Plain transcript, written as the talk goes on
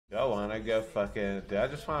Do I wanna go fucking... Do I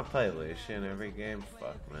just wanna play Lucian every game?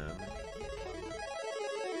 Fuck, man.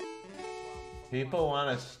 People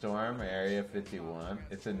wanna storm Area 51.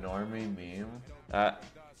 It's a normie meme.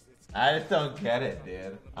 I just don't get it,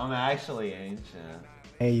 dude. I'm actually ancient.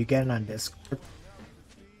 Hey, you getting on Discord?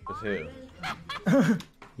 With who?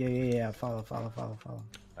 Yeah. Follow.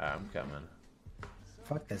 I'm coming.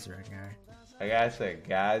 Fuck this red guy. I gotta say,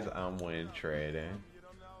 guys, I'm win trading.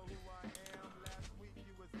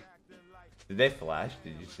 Did they flash?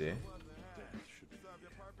 Did you see?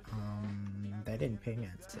 They didn't ping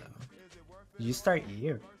it, so. Did you start E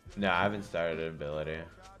or? No, I haven't started an ability.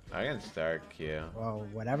 I can start Q. Well,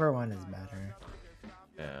 whatever one is better.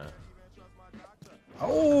 Yeah.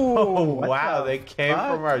 Oh, wow, they came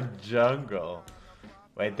fuck? from our jungle.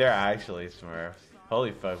 Wait, they're actually Smurfs.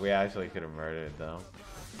 Holy fuck, we actually could have murdered them.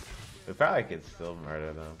 We probably could still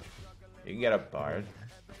murder them. You can get a bard.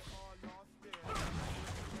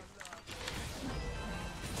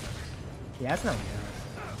 He has no gun.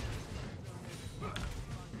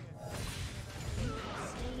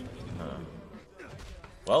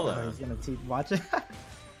 Well Oh, then. he's gonna keep watching.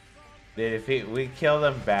 Dude, if we kill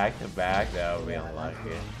them back to back, that would be Yeah, unlucky.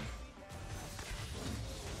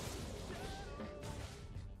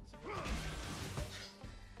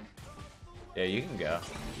 Yeah, you can go.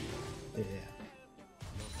 Yeah.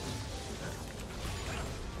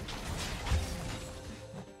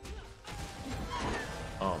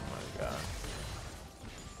 Oh my god.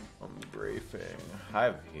 I'm briefing. I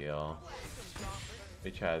have heal.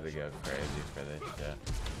 We tried to go crazy for this shit.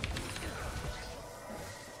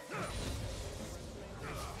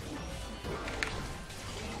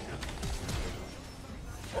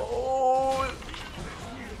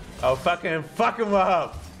 Oh, fuck him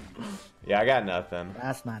up! Yeah, I got nothing.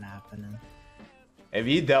 That's not happening. If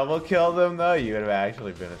you double killed him though, you would have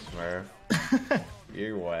actually been a Smurf.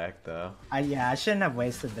 You're whack though. I shouldn't have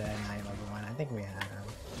wasted the night level one. I think we had him.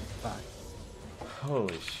 Fuck.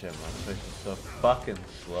 Holy shit, my switch is so fucking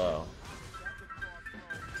slow.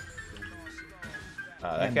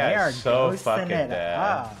 Oh, that guy's so fucking dead.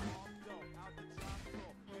 Up.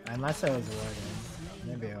 Unless it was Warden.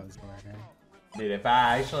 Maybe it was Warden. Dude, if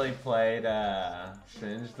I actually played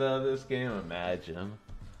Singe though this game, imagine.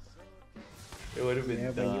 It would have been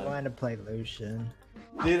Yeah, done. but you wanted to play Lucian.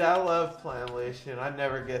 Dude, I love playing Lucian. I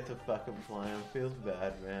never get to fucking play him. Feels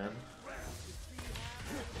bad, man.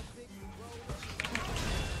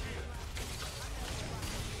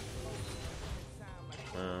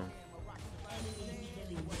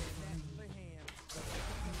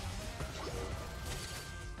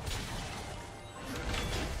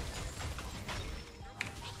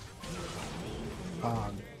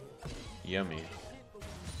 Yummy.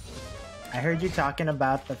 I heard you talking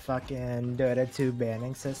about the fucking Dota 2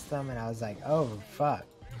 banning system, and I was like, oh, fuck.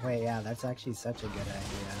 Wait, yeah, that's actually such a good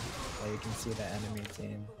idea. Where you can see the enemy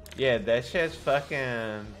team. Yeah, that shit's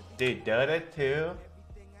fucking... Dude, Dota 2?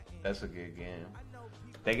 That's a good game.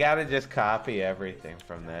 They gotta just copy everything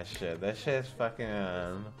from that shit. That shit's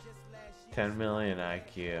fucking 10 million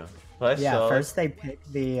IQ. Plus Yeah, solo... first they pick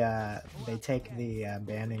the, they take the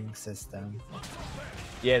banning system.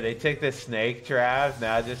 Yeah, they take the snake draft,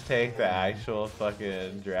 now just take the actual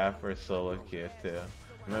fucking draft for solo queue too.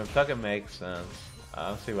 I mean, it fucking makes sense. I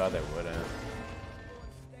don't see why they wouldn't.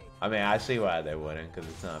 I mean, I see why they wouldn't, because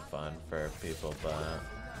it's not fun for people, but...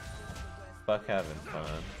 Fuck having fun.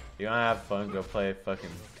 You wanna have fun, go play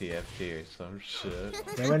fucking TFT or some shit.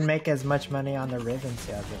 They wouldn't make as much money on the Riven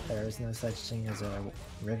sales if there was no such thing as a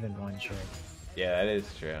Riven one trick. Yeah, that is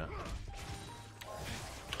true.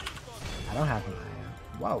 I don't have an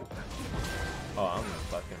eye. Whoa. Oh, I'm gonna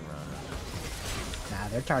fucking run. Nah,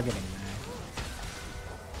 they're targeting that.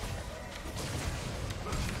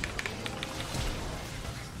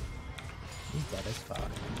 He's dead as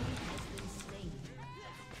fuck.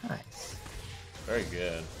 Nice. Very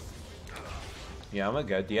good. Yeah, I'm gonna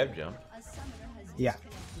go. Do you have jump? Yeah.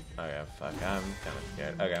 Okay, fuck. I'm kind of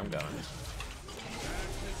scared. Okay, I'm going.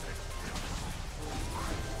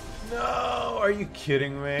 No! Are you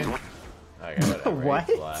kidding me? Okay, whatever. What?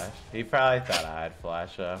 He flashed. He probably thought I had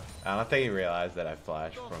flash up. I don't think he realized that I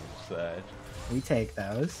flashed from Sedge. We take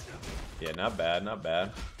those. Yeah, not bad, not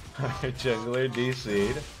bad. Jungler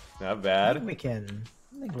DC'd. Not I bad. think we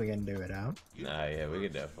can do it out. Nah, yeah, we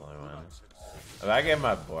could definitely win. If I get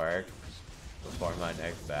my Bork before my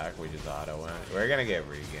next back, we just auto win. We're gonna get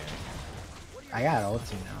regained. I got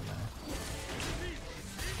ulti now, though.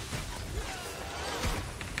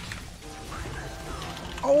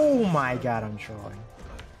 Oh my god, I'm trolling.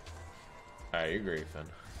 Alright, you're griefing.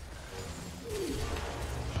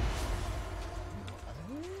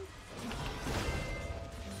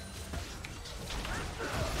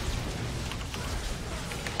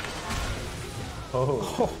 Oh,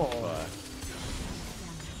 fuck.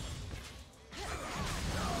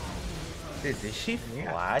 Dude, did she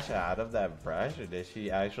flash out of that brush, or did she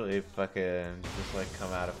actually fucking just like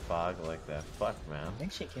come out of fog like that? Fuck, man. I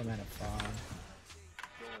think she came out of fog.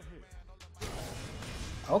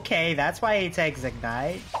 Okay, that's why he takes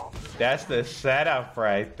Ignite. That's the setup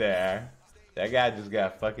right there. That guy just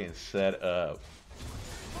got fucking set up.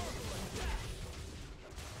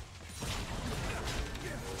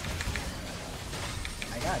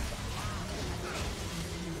 I got it.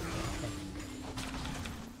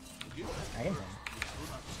 I can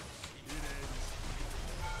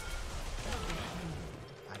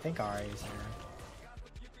I think Ari's here.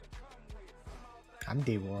 I'm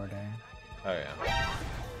dewarding. Oh yeah.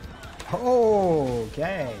 Oh,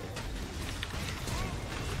 okay.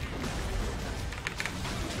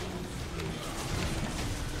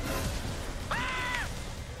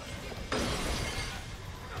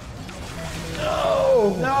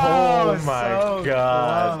 No! Oh my so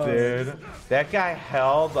god, close. dude. That guy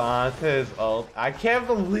held on to his ult. I can't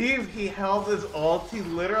believe he held his ulti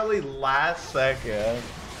literally last second.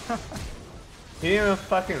 He didn't even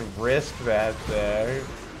fucking risk that there.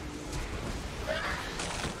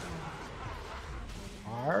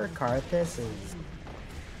 Our Karthus is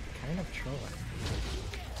kind of trolling.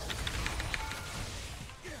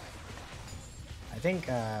 I think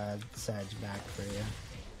Sedge back for you.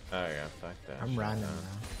 Oh yeah, fuck that. I'm shit, running huh?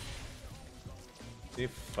 now. See,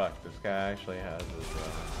 fuck, this guy actually has his,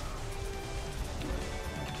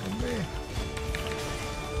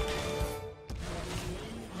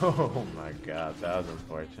 Oh my god, that was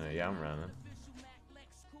unfortunate. Yeah, I'm running.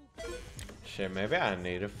 Shit, maybe I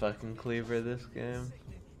need a fucking cleaver this game.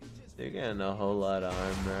 You're getting a whole lot of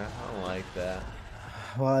armor. I don't like that.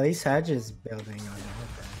 Well, at least Sedge is building on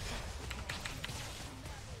everything.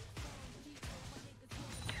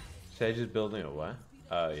 Sage is building a what?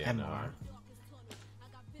 Oh yeah, no. MR.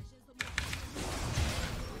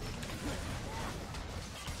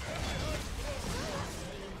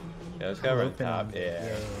 Yeah, let's go over the Open top. on-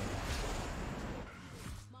 Yeah.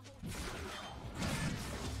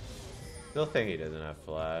 Still think he doesn't have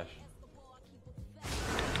flash.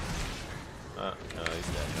 Oh, no, he's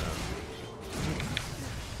dead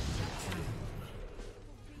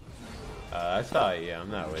now. I saw you. I'm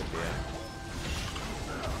not with you.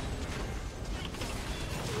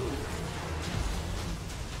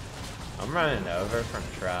 I'm running over from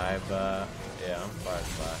tribe. Yeah, I'm far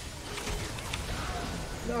back.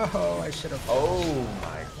 No, I should have. Oh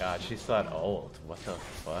my god, she still had ult. What the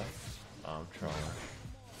fuck? Oh, I'm trolling.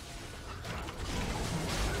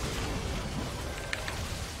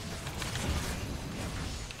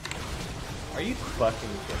 Are you fucking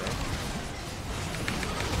kidding?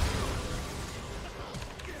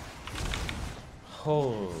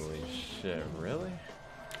 Holy shit, really?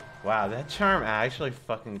 Wow, that charm actually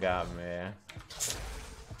fucking got me.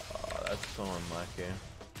 Oh, that's so unlucky.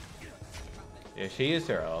 Yeah, she used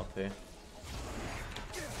her ulti.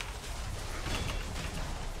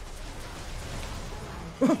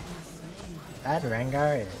 That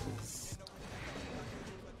Rengar is.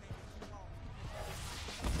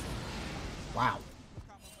 Wow.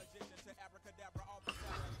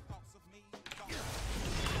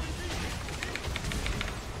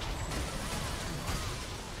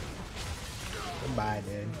 Goodbye,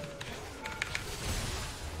 dude.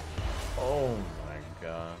 Oh my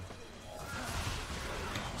god.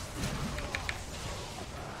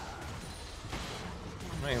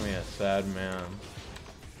 Make me a sad man.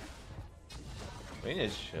 We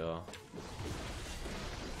need to chill.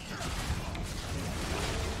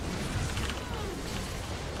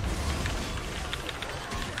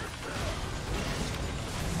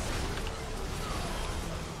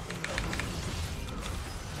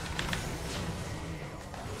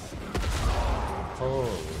 Holy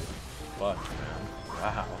fuck, man.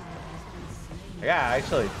 Wow. I got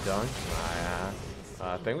actually dunked my ass.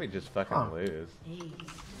 I think we just fucking lose.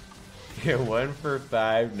 Yeah, 1 for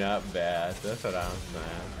 5, not bad. That's what I'm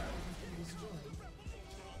saying.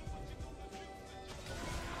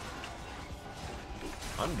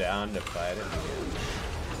 I'm down to fight him again.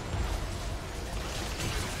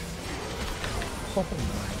 Oh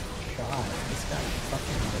my god, this guy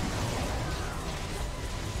fucking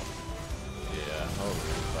Yeah,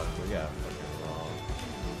 holy fuck, we got fucking wrong.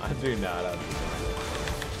 I do not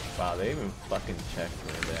understand. Wow, they even fucking checked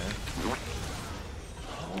me there.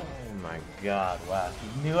 Oh my god, wow. He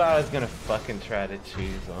knew I was gonna fucking try to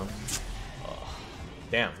choose him. Oh,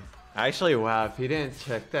 damn. Actually, wow, if he didn't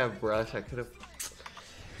check that brush, I could've...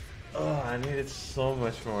 Oh, I needed so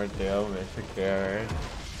much more damage to carry.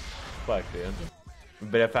 Fuck, dude.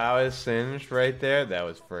 But if I was singed right there, that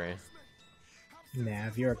was free. Nah,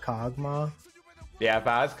 if you're a Kog'Maw. Yeah, if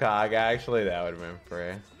I was Cog, actually, that would have been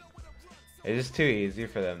free. It's just too easy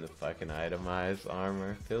for them to fucking itemize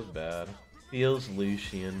armor. Feels bad. Feels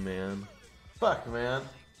Lucian, man. Fuck, man.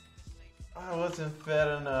 I wasn't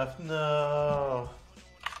fed enough. No.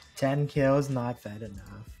 10 kills, not fed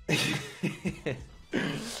enough.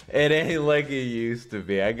 It ain't like it used to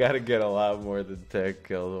be. I gotta get a lot more than 10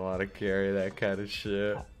 kills. I want to carry that kind of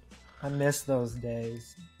shit. I miss those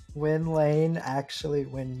days. Win lane, actually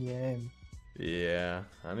win game. Yeah,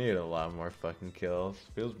 I need a lot more fucking kills.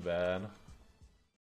 Feels bad.